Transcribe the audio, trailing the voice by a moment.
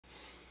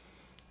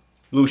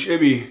Loush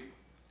Ibi,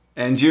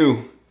 and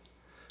you.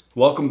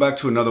 Welcome back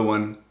to another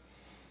one.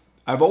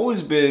 I've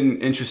always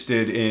been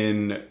interested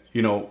in,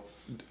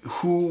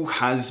 who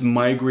has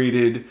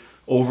migrated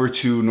over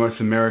to North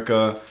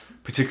America,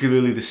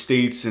 particularly the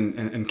States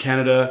and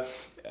Canada,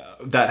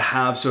 that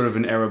have sort of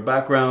an Arab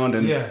background.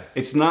 And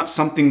it's not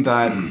something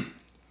that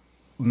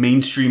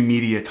mainstream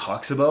media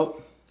talks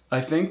about,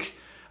 I think.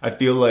 I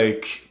feel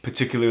like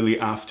particularly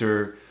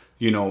after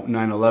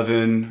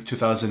 9/11,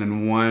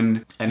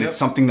 2001, and it's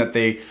something that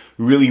they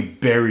really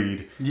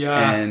buried.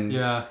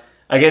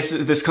 I guess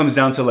this comes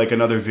down to like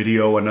another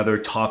video, another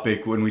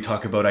topic when we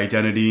talk about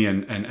identity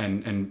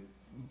and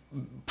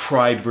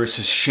pride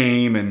versus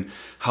shame, and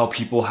how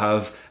people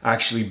have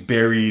actually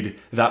buried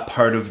that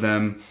part of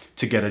them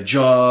to get a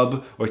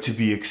job or to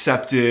be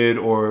accepted,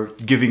 or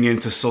giving in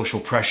to social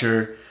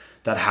pressure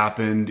that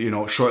happened,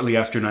 shortly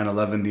after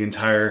 9/11. The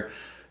entire,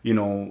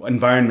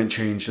 environment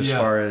changed as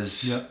far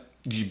as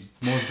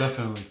most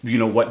definitely.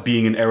 What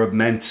being an Arab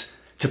meant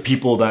to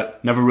people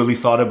that never really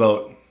thought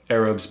about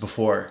Arabs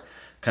before,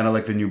 kind of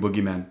like the new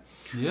boogeyman.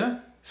 Yeah.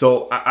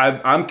 So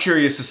I'm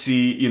curious to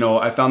see,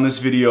 I found this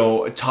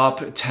video,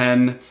 top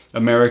 10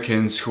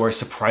 Americans who are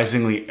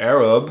surprisingly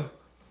Arab.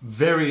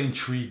 Very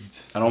intrigued.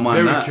 I don't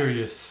mind that. Very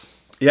curious.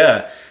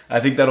 Yeah, I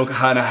think that'll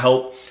kind of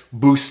help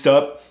boost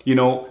up,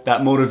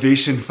 that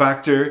motivation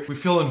factor. We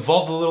feel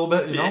involved a little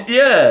bit,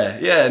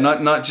 Yeah,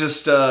 not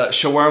just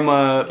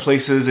shawarma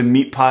places and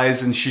meat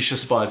pies and shisha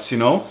spots,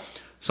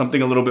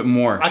 something a little bit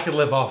more. I could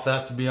live off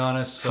that, to be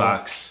honest. So.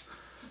 Facts.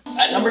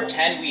 At number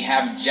 10, we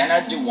have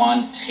Jenna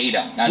Dewan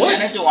Tatum. Now,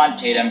 Jenna Dewan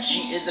Tatum,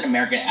 she is an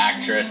American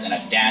actress and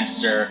a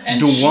dancer,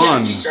 and she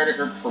actually started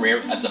her career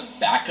as a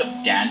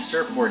backup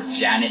dancer for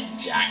Janet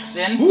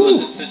Jackson, who was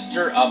the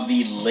sister of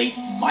the late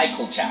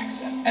Michael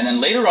Jackson. And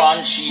then later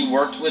on, she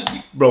worked with...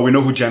 Bro, we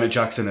know who Janet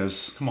Jackson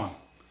is. Come on.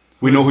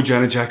 We know who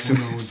Janet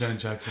Jackson is.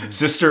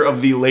 Sister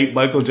of the late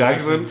Michael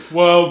Jackson.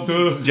 Well,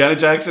 Janet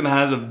Jackson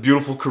has a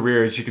beautiful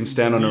career. She can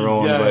stand on her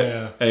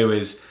own.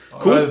 Anyways...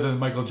 Cool. Rather than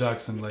Michael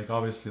Jackson,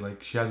 obviously,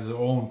 she has her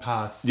own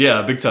path.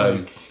 Yeah, big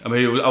time. I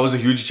was a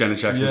huge Janet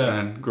Jackson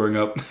fan growing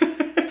up.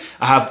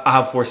 I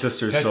have 4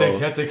 sisters, so you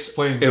had to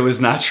explain. It was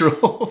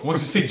natural.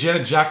 Once you say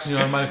Janet Jackson, you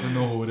automatically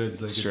know who it is.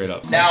 Straight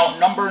up. Now,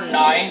 number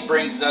 9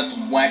 brings us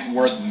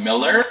Wentworth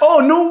Miller.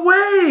 Oh, no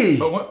way!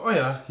 Oh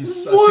yeah,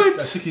 he's. What?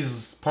 I think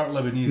he's part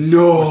Lebanese.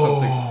 No. Or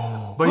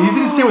something. But he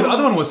didn't say where the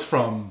other one was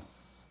from.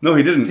 No,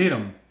 he didn't.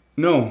 Tatum.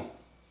 No.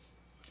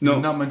 No.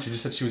 Not mentioned.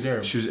 Just said she was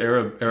Arab. She was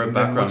Arab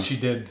background. What she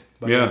did.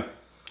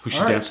 Who she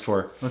danced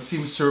for. Let's see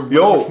Mr.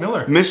 Wentworth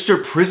Miller.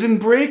 Mr. Prison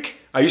Break.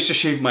 I used to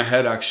shave my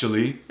head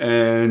actually,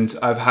 and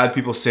I've had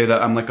people say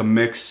that I'm like a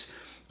mix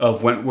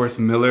of Wentworth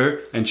Miller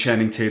and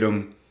Channing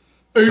Tatum,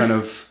 kind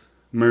of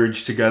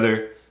merged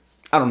together.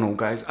 I don't know,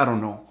 guys. I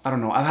don't know.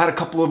 I've had a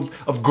couple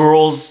of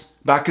girls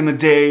back in the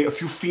day, a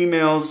few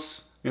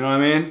females. You know what I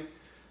mean?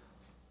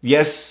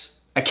 Yes,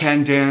 I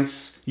can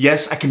dance.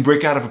 Yes, I can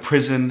break out of a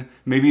prison.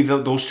 Maybe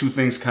those two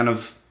things kind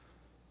of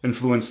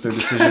influenced their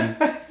decision.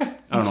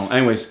 I don't know.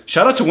 Anyways,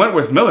 shout out to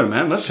Wentworth Miller,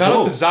 man. Let's go. Shout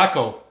out to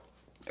Zacho.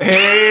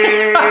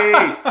 Hey,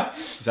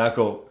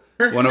 Zacho,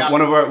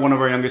 one of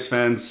our youngest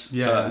fans.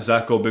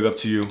 Zacho, big up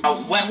to you.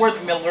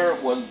 Wentworth Miller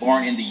was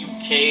born in the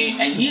UK,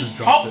 and he's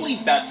probably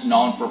best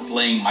known for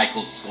playing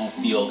Michael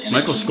Schofield in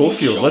Michael the TV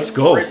Schofield. show Let's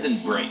go.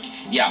 Prison Break.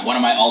 Yeah, one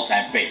of my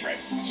all-time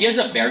favorites. He has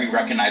a very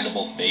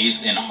recognizable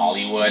face in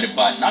Hollywood,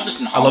 but not just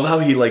in Hollywood. I love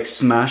how he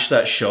smashed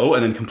that show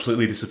and then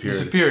completely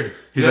disappeared.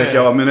 He's like,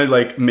 yo, I'm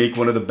gonna make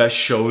one of the best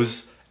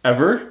shows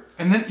ever.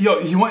 And then,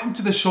 he went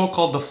into the show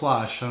called The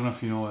Flash. I don't know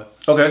if you know it.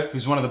 Okay.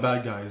 He's one of the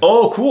bad guys.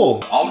 Oh,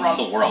 cool. All around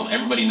the world,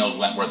 everybody knows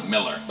Wentworth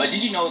Miller. But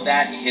did you know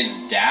that his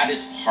dad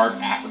is part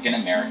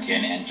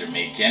African-American and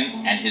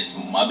Jamaican, and his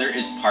mother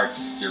is part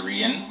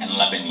Syrian and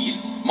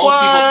Lebanese? Most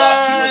people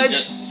thought he was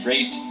just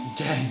straight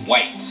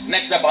white.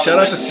 Next up on Shout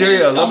the out to list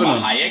Syria, is Salma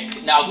Lebanon.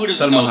 Hayek. Now, who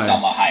doesn't know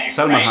Salma Hayek?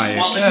 Salma Hayek.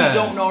 Well, if you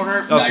don't know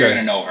her, now you're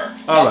gonna know her.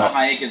 Salma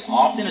Hayek is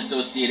often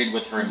associated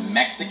with her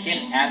Mexican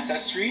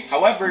ancestry.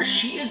 However,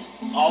 she is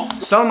also...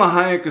 Salma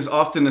Hayek is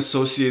often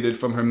associated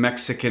from her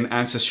Mexican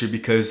ancestry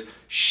because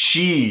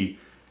she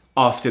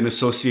often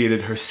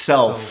associated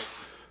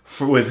herself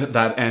with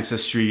that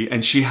ancestry,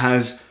 and she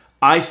has,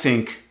 I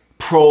think,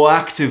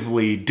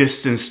 proactively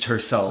distanced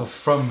herself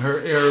from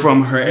her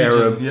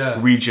Arab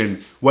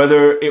region,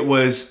 whether it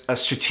was a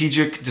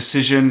strategic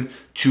decision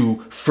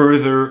to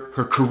further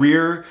her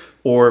career,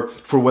 or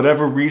for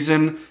whatever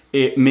reason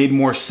it made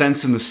more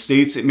sense in the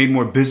States, it made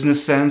more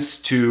business sense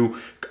to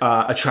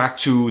attract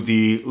to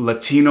the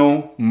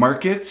Latino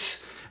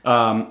markets,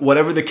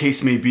 whatever the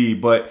case may be.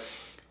 But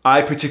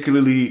I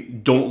particularly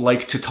don't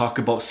like to talk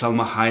about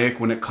Salma Hayek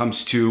when it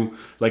comes to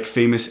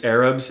famous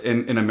Arabs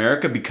in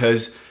America,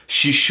 because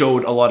she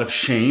showed a lot of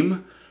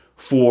shame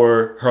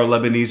for her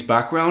Lebanese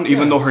background,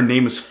 even though her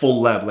name is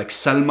full Leb,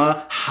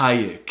 Salma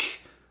Hayek.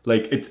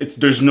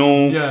 There's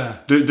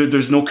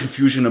no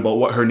confusion about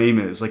what her name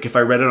is. If I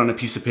read it on a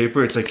piece of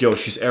paper, it's yo,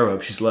 she's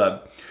Arab, she's Leb.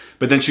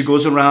 But then she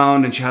goes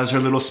around and she has her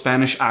little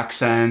Spanish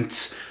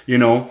accent,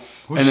 and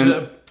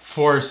then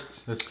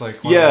forced. It's like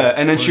yeah,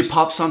 and then she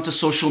pops onto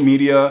social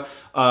media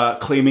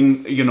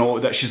claiming, you know,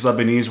 that she's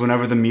Lebanese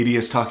whenever the media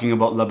is talking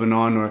about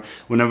Lebanon or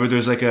whenever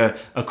there's like a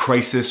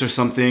crisis or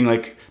something.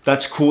 Like,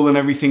 that's cool and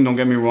everything, don't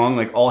get me wrong.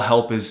 Like, all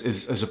help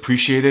is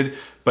appreciated,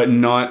 but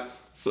not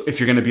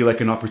if you're going to be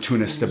like an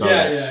opportunist about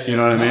it. You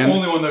know what I mean?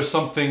 Only when there's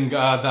something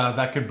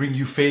that could bring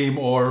you fame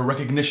or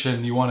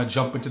recognition, you want to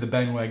jump into the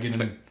bandwagon.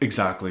 And...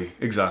 Exactly.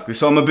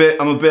 So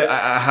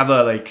I have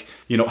a, like,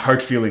 you know,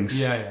 hard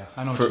feelings. Yeah,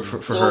 I know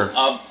for her.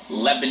 Of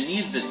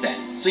Lebanese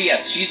descent. So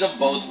yes, she's of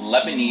both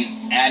Lebanese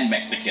and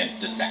Mexican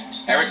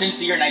descent. Ever since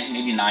the year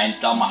 1989,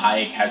 Salma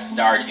Hayek has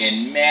starred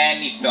in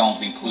many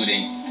films,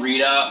 including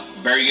Frida,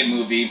 very good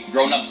movie,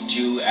 Grown Ups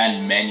 2,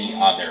 and many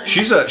others.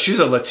 She's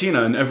a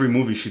Latina in every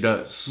movie she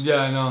does.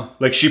 Yeah, I know.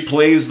 Like, she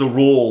plays the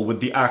role with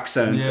the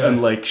accent,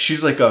 and like,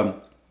 she's like a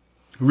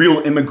real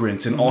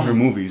immigrant in all her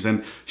movies.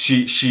 And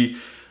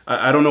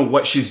I don't know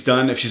what she's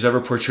done, if she's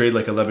ever portrayed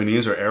like a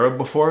Lebanese or Arab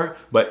before,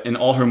 but in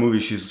all her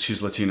movies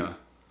she's Latina.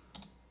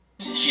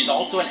 She's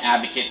also an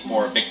advocate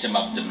for victims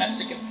of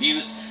domestic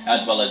abuse,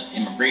 as well as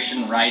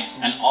immigration rights,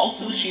 and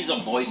also she's a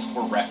voice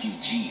for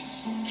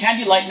refugees.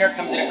 Candy Lightner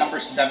comes in at number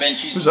 7.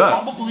 She's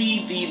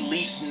probably the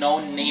least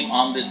known name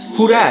on this list.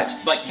 Who that?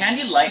 But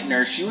Candy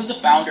Lightner, she was the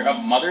founder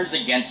of Mothers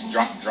Against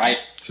Drunk Driving.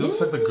 She looks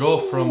like the girl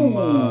from,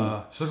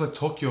 she looks like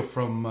Tokyo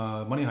from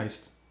Money Heist.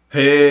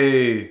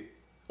 Hey,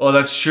 oh,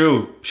 that's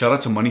true. Shout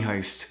out to Money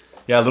Heist.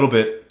 Yeah, a little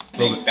bit.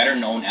 Better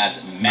known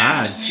as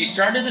MAD. She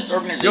started this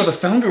organization. Yo, the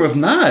founder of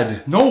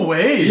MAD. No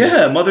way.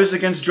 Yeah, Mothers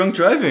Against Drunk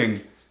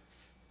Driving.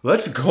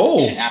 Let's go.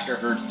 After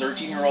her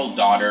 13-year-old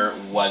daughter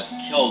was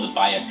killed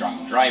by a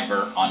drunk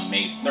driver on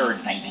May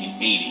 3rd,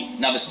 1980.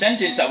 Now, the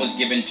sentence that was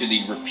given to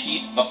the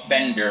repeat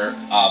offender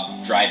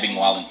of driving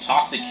while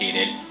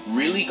intoxicated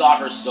really got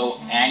her so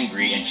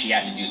angry, and she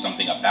had to do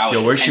something about it.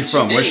 Yo, where's she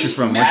from? Where's she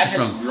from? MAD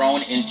has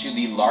grown into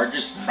the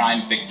largest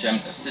crime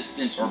victims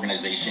assistance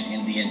organization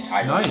in the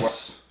entire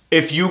world.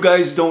 If you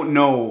guys don't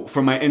know,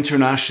 for my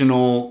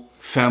international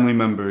family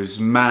members,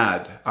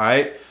 MAD, all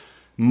right?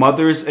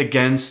 Mothers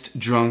Against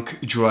Drunk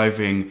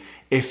Driving.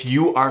 If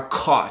you are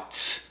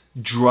caught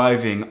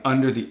driving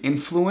under the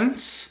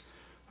influence,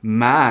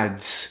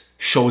 MAD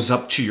shows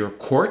up to your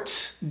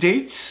court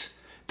dates.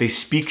 They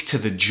speak to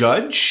the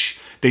judge.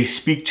 They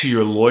speak to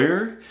your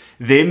lawyer.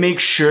 They make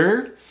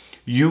sure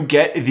you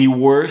get the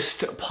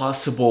worst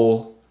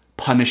possible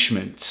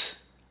punishment,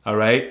 all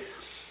right?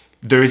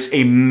 There's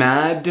a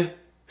MAD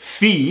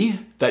fee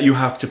that you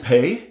have to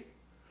pay.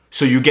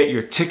 So you get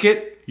your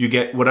ticket, you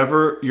get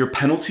whatever your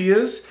penalty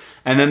is,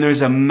 and then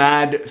there's a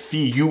MAD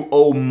fee. You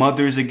owe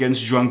Mothers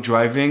Against Drunk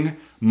Driving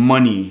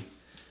money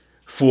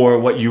for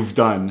what you've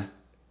done.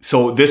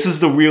 So this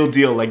is the real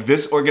deal. Like,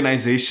 this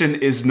organization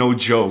is no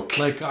joke.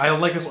 Like, I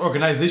like this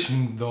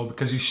organization though,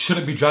 because you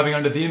shouldn't be driving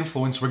under the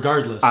influence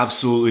regardless.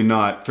 Absolutely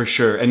not, for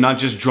sure. And not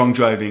just drunk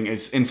driving,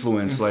 it's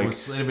influence like,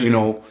 everything. You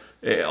know,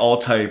 all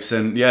types.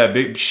 And yeah,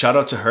 big shout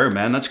out to her,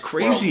 man. That's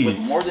crazy.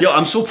 Yo,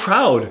 I'm so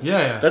proud.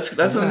 Yeah.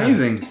 That's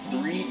amazing.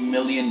 3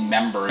 million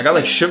members. I got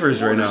like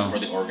shivers right now. For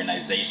the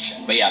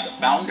organization. But yeah, the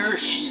founder,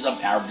 she's of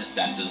Arab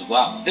descent as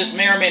well. This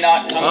may or may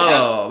not come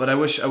as... but I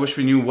wish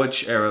we knew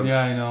which Arab.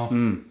 Yeah, I know.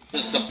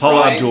 The surprise,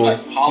 Paula Abdul.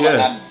 Paula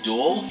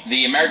Abdul.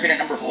 The American at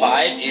number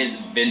 5 is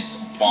Vince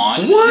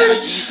Vaughn. What? Now,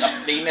 he's a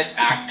famous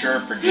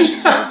actor,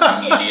 producer,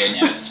 comedian,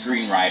 and a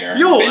screenwriter.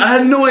 Yo, I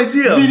had no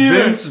idea.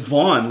 Vince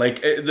Vaughn.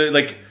 Like,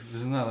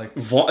 isn't that like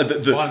Vaughn?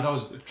 Vaughn, that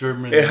was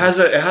German. It has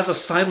a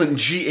silent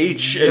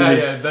GH in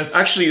his. That's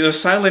actually there's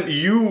silent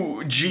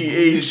UGH.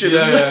 It's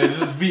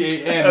just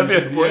VAN.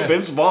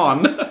 Vince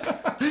Vaughn.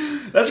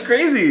 That's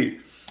crazy.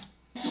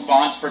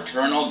 Vaughn's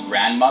paternal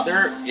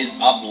grandmother is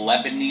of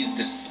Lebanese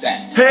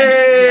descent. Hey!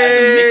 And he has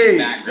a mixed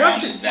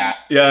background in that.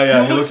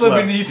 Yeah, he looks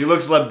Lebanese. He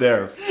looks Leb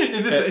there.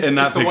 in that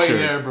it's picture. The white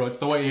hair, bro. It's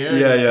the white hair.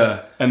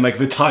 Yeah. And like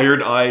the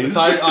tired eyes. The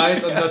tired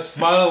eyes and that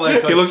smile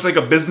like... He looks like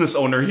a business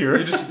owner here.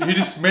 He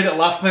just made it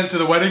last night to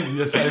the wedding.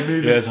 Yes, I made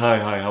it. Yes, hi,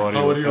 how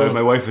are you?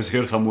 My wife is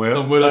here somewhere.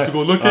 Somewhere I have to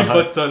go looking,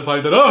 but I'll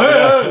find it. Oh,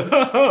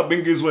 hey!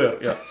 Bingy's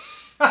where? Yeah.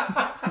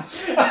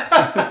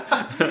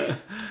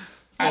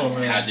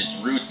 Has its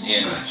roots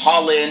in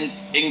Holland,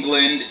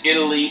 England,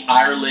 Italy,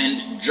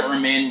 Ireland,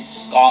 German,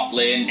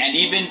 Scotland, and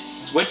even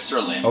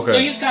Switzerland. Okay. So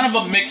he's kind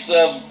of a mix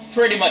of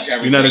pretty much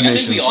everything. United I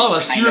Nations. think we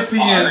all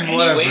European,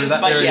 whatever.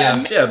 But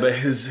yeah, but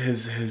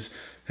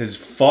his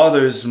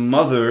father's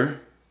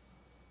mother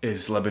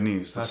is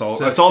Lebanese. That's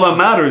all that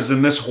matters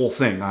in this whole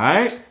thing. All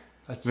right.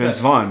 Vince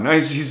Vaughn.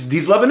 He's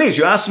Lebanese.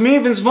 You ask me,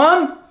 Vince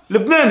Vaughn,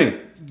 Lebanese.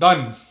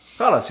 Done.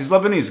 Khalas, he's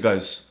Lebanese,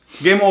 guys.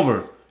 Game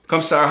over.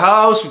 Comes to our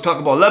house, we talk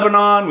about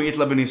Lebanon, we eat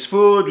Lebanese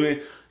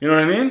food, you know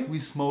what I mean? We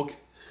smoke.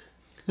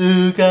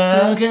 Many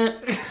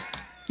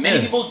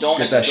people don't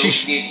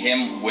associate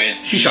him with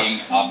being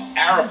of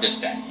Arab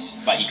descent,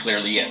 but he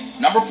clearly is.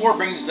 Number 4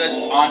 brings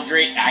us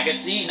Andre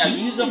Agassi. Now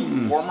he's a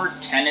former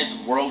tennis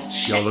world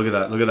champion. Yo,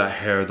 look at that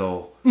hair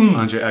though.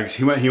 Andre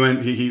Agassi.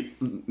 He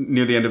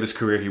near the end of his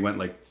career he went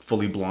like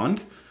fully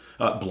bald.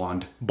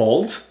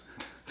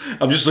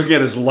 I'm just looking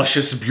at his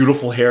luscious,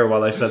 beautiful hair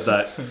while I said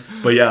that.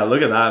 But yeah,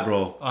 look at that,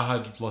 bro. I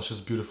had luscious,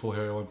 beautiful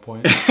hair at one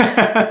point.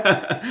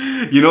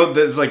 You know,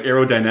 there's like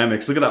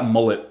aerodynamics. Look at that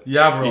mullet.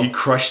 Yeah, bro. He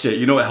crushed it.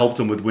 You know, it helped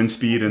him with wind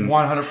speed and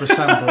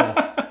 100%,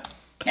 bro.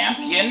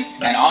 Champion,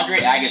 and Andre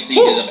Agassi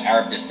is of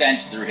Arab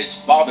descent through his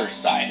father's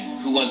side,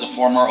 who was a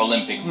former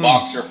Olympic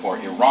boxer for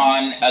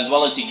Iran, as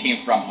well as he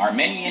came from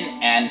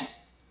Armenian and...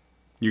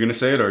 You gonna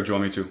say it or do you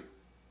want me to?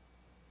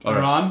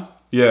 Iran?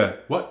 Yeah.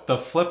 What the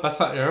flip? That's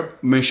not Arab.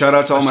 I mean, shout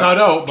out to all my...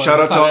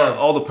 Shout out to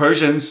all the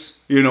Persians,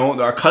 you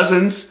know, our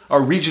cousins,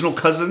 our regional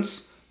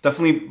cousins.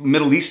 Definitely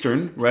Middle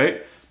Eastern,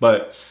 right?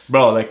 But,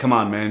 bro, like, come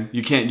on, man.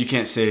 You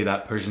can't say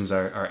that Persians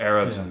are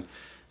Arabs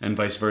and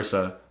vice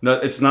versa. No,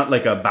 it's not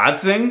like a bad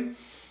thing,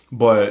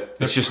 but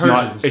it's just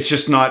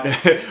not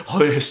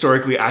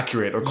historically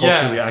accurate or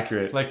culturally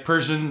accurate. Like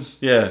Persians,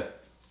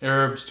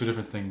 Arabs, two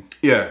different things.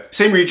 Yeah.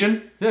 Same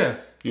region. Yeah.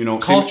 You know,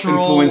 cultural same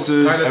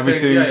influences, kind of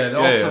everything. Yeah, they're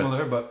all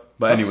similar, but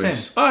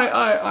anyways,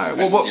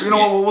 well, you know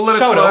what? We'll let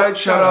it slide.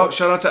 Shout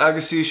out to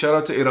Agassi. Shout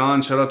out to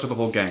Iran. Shout out to the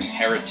whole gang.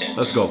 Heritage.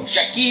 Let's go.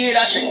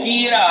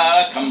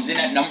 Shakira comes in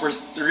at number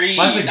 3.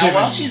 Now,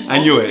 while she's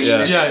most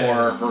famous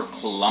for her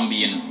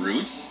Colombian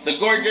roots, the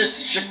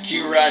gorgeous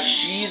Shakira,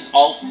 she's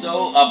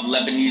also of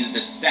Lebanese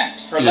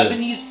descent. Her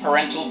Lebanese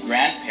parental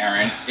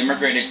grandparents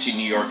immigrated to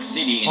New York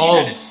City in the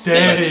United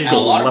States. And a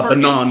lot of her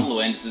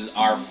influences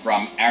are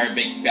from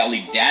Arabic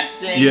belly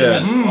dancing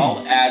as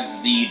well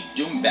as the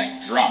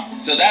doumbek drum.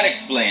 So that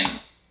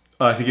explains.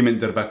 I think you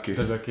meant Derbaki.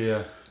 Derbaki,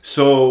 yeah.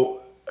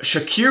 So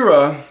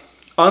Shakira,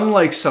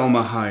 unlike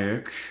Salma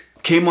Hayek,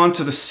 came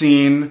onto the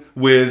scene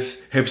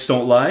with Hips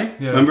Don't Lie.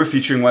 Yeah. Remember,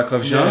 featuring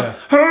Wyclef Jean? Yeah.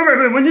 Oh,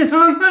 baby, when you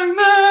talk like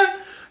that,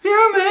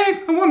 you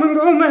make a woman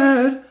go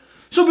mad.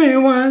 So be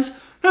wise.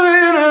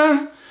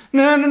 And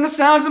the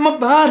sounds of my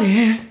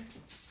body.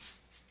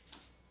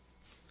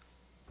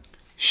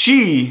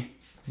 She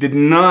did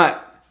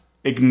not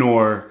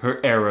ignore her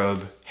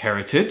Arab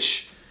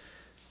heritage.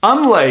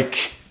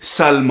 Unlike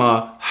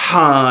Salma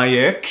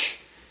Hayek,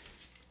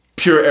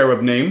 pure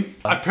Arab name.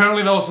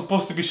 Apparently that was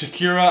supposed to be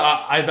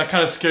Shakira. That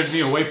kind of scared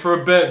me away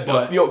for a bit,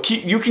 but... Yo,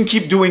 you can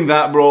keep doing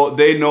that, bro.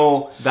 They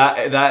know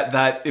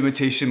that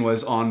imitation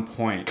was on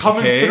point.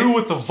 Coming through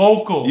with the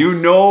vocals. You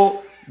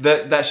know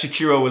that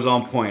Shakira was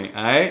on point,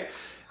 alright?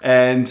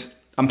 And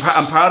I'm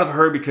proud of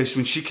her because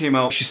when she came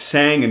out, she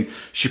sang and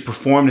she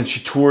performed and she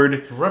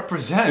toured.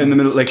 Represent. In the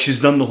middle, like she's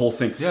done the whole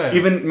thing. Yeah.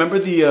 Even, remember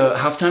the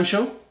halftime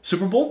show?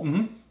 Super Bowl?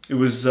 Mm-hmm. It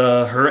was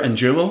her and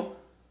J-Lo.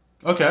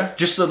 Okay.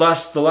 Just the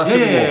last Super Bowl.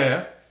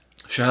 Yeah.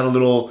 She had a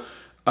little,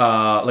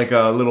 like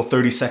a little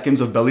 30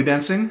 seconds of belly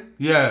dancing.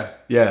 Yeah.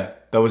 Yeah.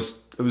 It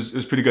was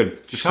pretty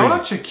good. Shout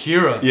out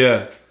Shakira.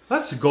 Yeah.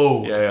 Let's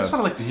go. Yeah. That's what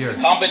I like to hear.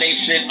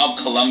 Combination of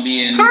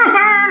Colombian and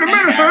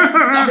Arab.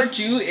 Number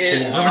 2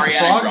 is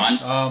Ariana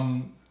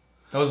Grande.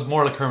 That was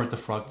more like Kermit the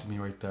Frog to me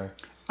right there.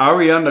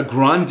 Ariana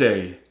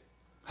Grande.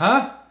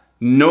 Huh?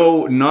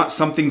 No, not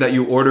something that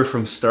you order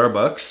from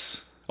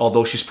Starbucks.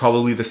 Although she's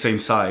probably the same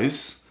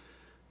size.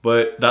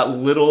 But that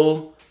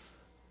little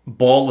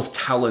ball of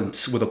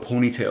talent with a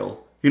ponytail.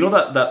 You know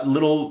that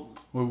little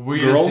Where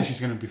do you think she's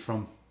going to be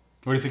from?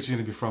 Where do you think she's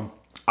going to be from?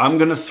 I'm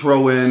going to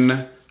throw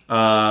in,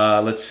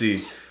 let's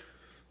see.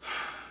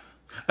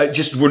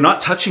 We're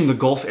not touching the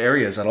Gulf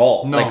areas at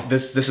all. No. Like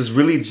this is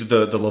really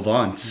the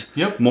Levant.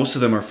 Yep. Most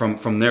of them are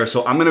from there.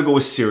 So I'm going to go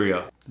with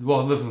Syria.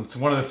 Well, listen, it's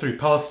one of the 3.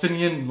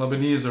 Palestinian,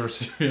 Lebanese, or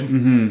Syrian.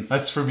 Mm-hmm.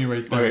 That's for me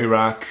right there. Or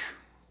Iraq,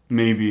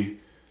 maybe.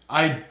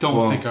 I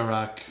don't think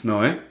Iraq.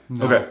 No, eh?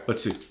 No. Okay,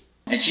 let's see.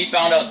 And she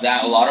found out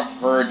that a lot of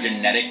her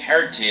genetic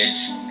heritage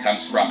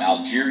comes from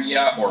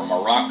Algeria or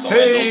Morocco. And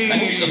those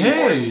countries, of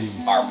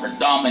course, are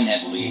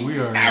predominantly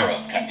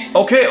Arab countries.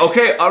 Okay,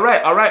 all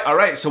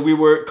right. So we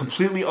were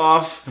completely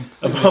off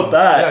about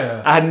that.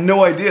 Yeah. I had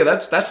no idea.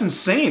 That's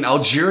insane.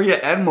 Algeria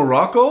and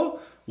Morocco?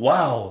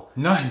 Wow.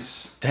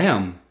 Nice.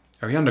 Damn.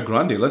 Ariana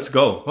Grande, let's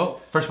go.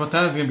 Well, Fresh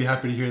Montana's going to be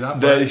happy to hear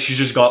that. She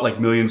just got like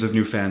millions of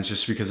new fans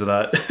just because of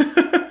that.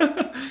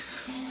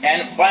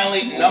 And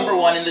finally, number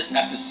 1 in this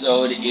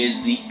episode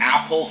is the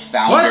Apple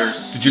founder.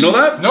 What? Did you know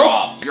that? No.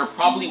 Jobs. You're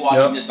probably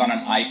watching this on an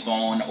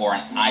iPhone or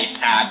an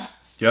iPad.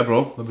 Yeah,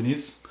 bro.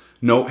 Lebanese?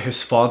 No,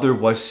 his father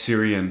was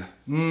Syrian.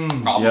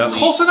 Probably. Yeah.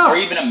 Close enough. Or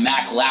even a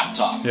Mac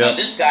laptop. Yeah. Now,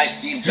 this guy,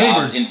 Steve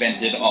Jobs,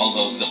 invented all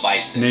those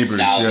devices.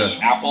 The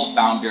Apple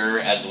founder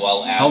as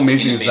well as... How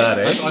amazing is that,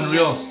 eh? That's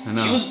unreal.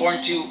 He was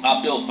born to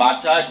Abdul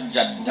Fattah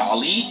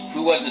Jadali,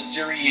 who was a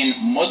Syrian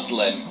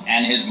Muslim,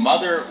 and his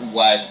mother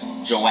was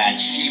Joanne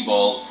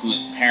Shebel,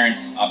 whose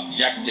parents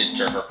objected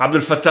to her.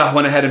 Abdul Fattah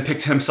went ahead and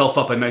picked himself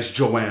up a nice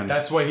Joanne.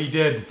 That's what he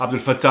did.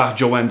 Abdul Fattah,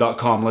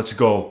 Joanne.com, let's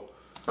go.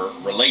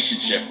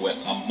 Relationship with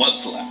a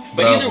Muslim.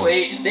 But either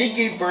way, they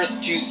gave birth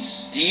to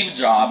Steve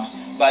Jobs,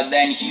 but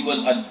then he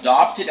was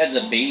adopted as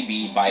a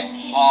baby by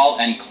Paul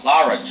and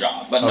Clara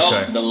Jobs. But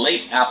no, the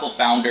late Apple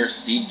founder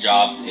Steve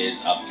Jobs is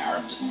of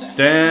Arab descent.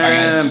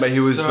 Damn, but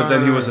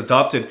then he was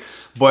adopted.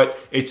 But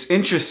it's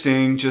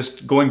interesting,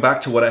 just going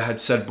back to what I had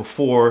said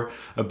before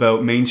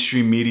about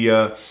mainstream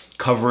media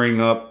covering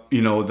up,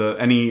 you know,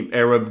 any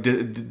Arab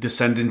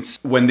descendants.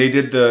 When they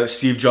did the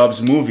Steve Jobs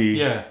movie,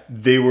 yeah,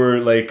 they were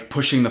like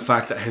pushing the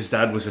fact that his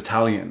dad was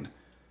Italian.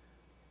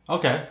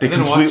 Okay.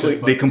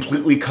 They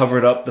completely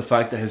covered up the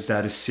fact that his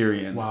dad is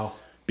Syrian. Wow.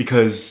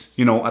 Because,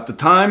 you know, at the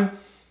time,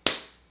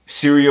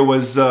 Syria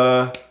was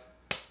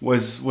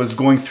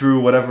going through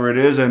whatever it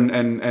is,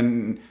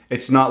 and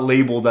it's not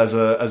labeled as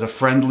a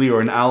friendly or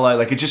an ally.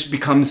 Like, it just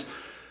becomes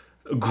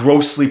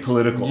grossly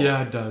political.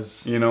 Yeah, it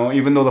does. You know,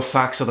 even though the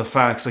facts are the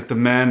facts, like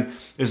the man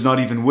is not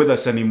even with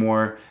us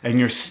anymore, and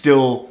you're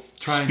still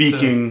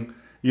speaking,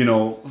 you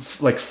know,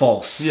 like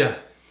false. Yeah.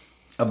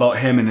 About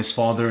him and his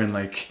father and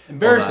like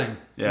embarrassing.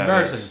 Yeah,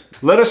 embarrassing.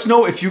 Let us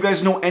know if you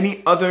guys know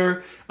any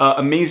other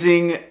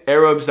amazing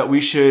Arabs that we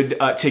should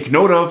take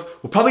note of.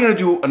 We're probably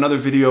gonna do another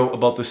video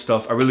about this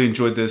stuff. I really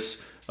enjoyed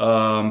this,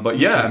 but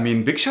yeah, I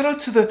mean, big shout out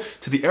to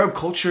the Arab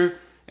culture,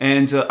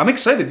 and I'm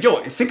excited.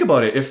 Yo, think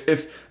about it. If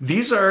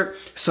these are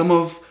some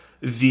of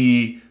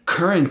the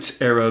current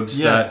Arabs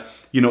that,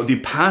 you know, the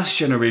past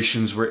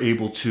generations were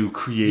able to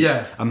create.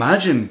 Yeah.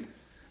 Imagine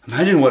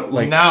what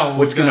like now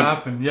what's gonna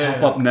happen.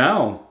 Pop up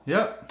now.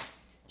 Yeah.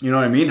 You know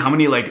what I mean? How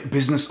many like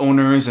business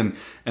owners and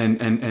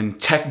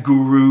tech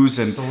gurus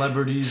and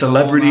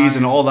celebrities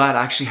and all that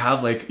actually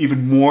have like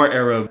even more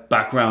Arab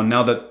background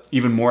now that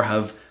even more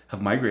have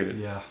migrated.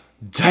 Yeah.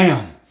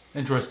 Damn.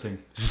 Interesting.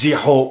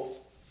 Zihou.